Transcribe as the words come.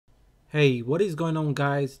Hey, what is going on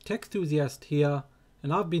guys, Tech Enthusiast here,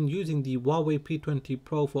 and I've been using the Huawei P20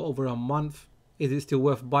 Pro for over a month. Is it still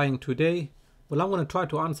worth buying today? Well, I'm going to try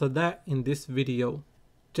to answer that in this video.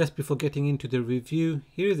 Just before getting into the review,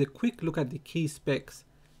 here is a quick look at the key specs.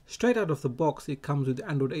 Straight out of the box, it comes with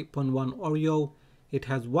Android 8.1 Oreo. It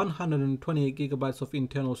has 128GB of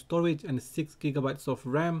internal storage and 6GB of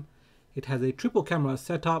RAM. It has a triple camera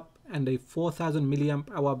setup and a 4000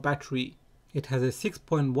 mAh battery. It has a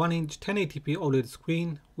 6.1 inch 1080p OLED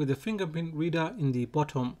screen with a fingerprint reader in the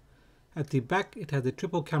bottom. At the back it has a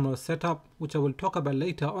triple camera setup, which I will talk about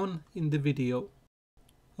later on in the video.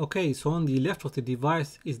 Okay, so on the left of the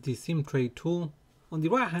device is the SIM tray tool. On the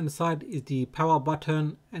right hand side is the power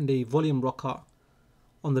button and a volume rocker.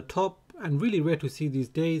 On the top, and really rare to see these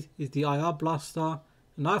days, is the IR blaster,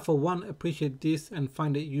 and I for one appreciate this and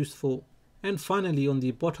find it useful. And finally on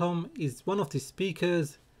the bottom is one of the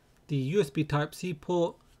speakers, the USB Type-C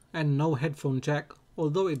port, and no headphone jack,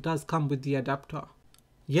 although it does come with the adapter.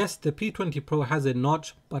 Yes, the P20 Pro has a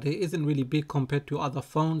notch, but it isn't really big compared to other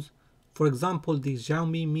phones. For example, the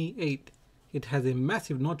Xiaomi Mi 8, it has a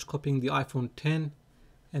massive notch copying the iPhone X,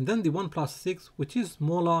 and then the OnePlus 6, which is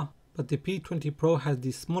smaller, but the P20 Pro has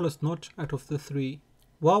the smallest notch out of the three.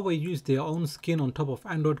 Huawei used their own skin on top of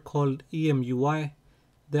Android called EMUI.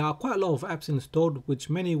 There are quite a lot of apps installed which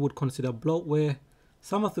many would consider bloatware.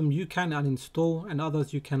 Some of them you can uninstall and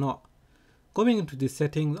others you cannot. Going into the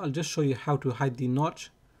settings, I'll just show you how to hide the notch,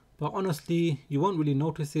 but honestly you won't really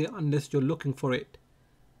notice it unless you're looking for it.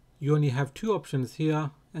 You only have two options here,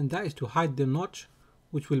 and that is to hide the notch,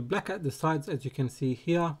 which will black out the sides as you can see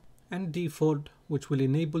here, and default, which will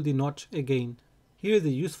enable the notch again. Here is a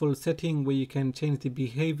useful setting where you can change the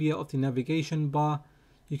behavior of the navigation bar.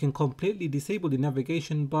 You can completely disable the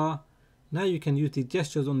navigation bar. Now you can use the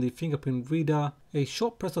gestures on the fingerprint reader. A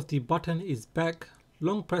short press of the button is back,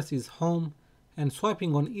 long press is home, and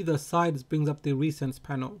swiping on either side brings up the recents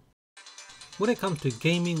panel. When it comes to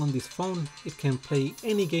gaming on this phone, it can play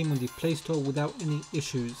any game on the Play Store without any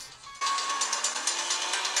issues.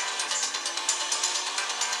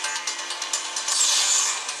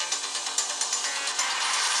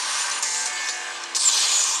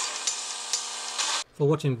 For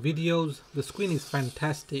watching videos, the screen is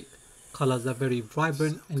fantastic. Colors are very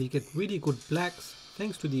vibrant and you get really good blacks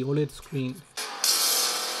thanks to the OLED screen.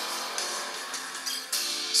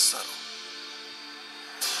 Subtle.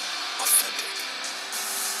 Authentic.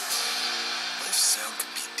 What if sound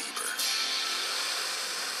could be deeper?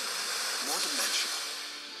 More dimensional.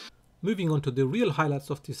 Moving on to the real highlights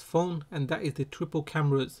of this phone, and that is the triple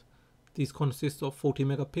cameras. These consist of 40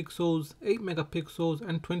 megapixels, 8 megapixels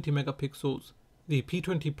and 20 megapixels. The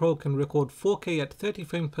P20 Pro can record 4K at 30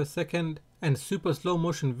 frames per second and super slow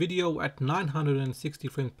motion video at 960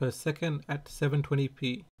 frames per second at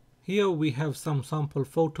 720p. Here we have some sample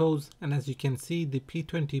photos, and as you can see, the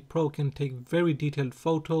P20 Pro can take very detailed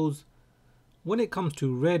photos. When it comes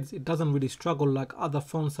to reds, it doesn't really struggle like other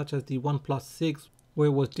phones such as the OnePlus 6, where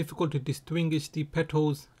it was difficult to distinguish the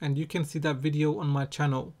petals, and you can see that video on my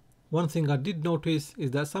channel. One thing I did notice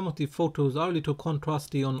is that some of the photos are a little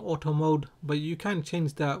contrasty on auto mode, but you can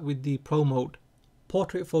change that with the pro mode.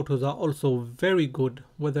 Portrait photos are also very good,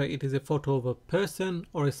 whether it is a photo of a person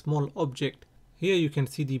or a small object. Here you can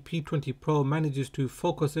see the P20 Pro manages to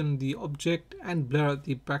focus in the object and blur out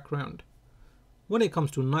the background. When it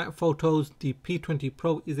comes to night photos, the P20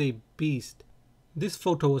 Pro is a beast. This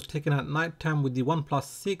photo was taken at night time with the OnePlus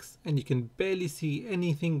 6 and you can barely see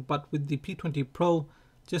anything, but with the P20 Pro,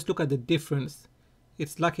 just look at the difference.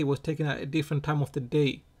 It's like it was taken at a different time of the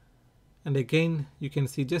day. And again, you can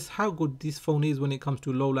see just how good this phone is when it comes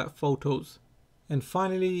to low light photos. And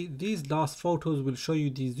finally, these last photos will show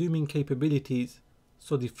you the zooming capabilities.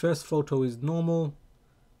 So the first photo is normal,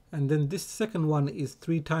 and then this second one is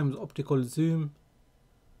 3 times optical zoom.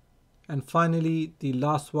 And finally, the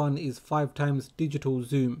last one is 5 times digital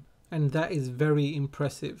zoom. And that is very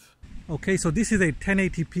impressive. Okay, so this is a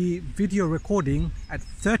 1080p video recording at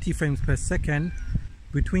 30 frames per second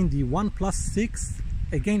between the OnePlus 6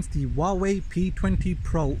 against the Huawei P20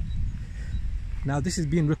 Pro. Now this is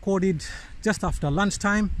being recorded just after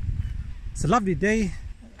lunchtime. It's a lovely day,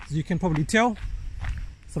 as you can probably tell.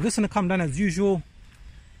 So I'm just going to come down as usual,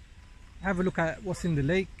 have a look at what's in the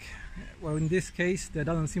lake. Well, in this case there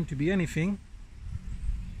doesn't seem to be anything.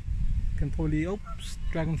 You can probably, oops,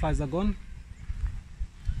 dragonflies are gone.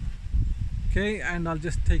 Okay, and I'll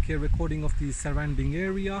just take a recording of the surrounding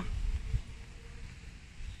area.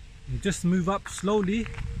 And just move up slowly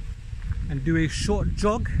and do a short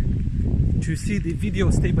jog to see the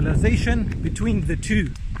video stabilization between the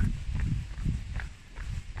two.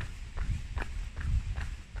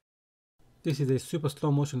 This is a super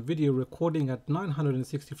slow motion video recording at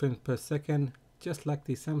 960 frames per second, just like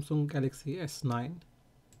the Samsung Galaxy S9.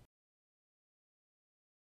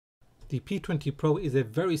 The P20 Pro is a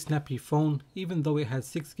very snappy phone, even though it has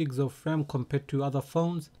 6 gigs of RAM compared to other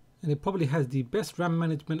phones, and it probably has the best RAM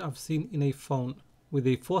management I've seen in a phone. With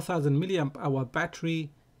a 4000 mAh battery,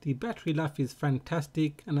 the battery life is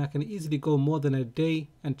fantastic and I can easily go more than a day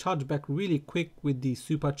and charge back really quick with the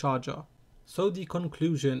supercharger. So the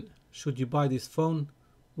conclusion, should you buy this phone?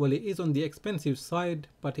 Well, it is on the expensive side,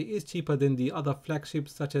 but it is cheaper than the other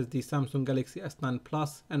flagships such as the Samsung Galaxy S9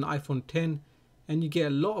 Plus and iPhone X, and you get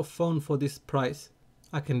a lot of phone for this price.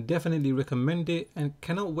 I can definitely recommend it and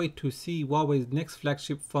cannot wait to see Huawei's next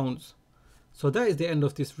flagship phones. So that is the end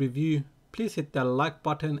of this review. Please hit that like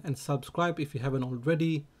button and subscribe if you haven't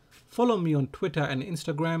already. Follow me on Twitter and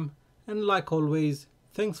Instagram, and like always,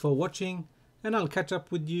 thanks for watching, and I'll catch up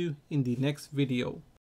with you in the next video.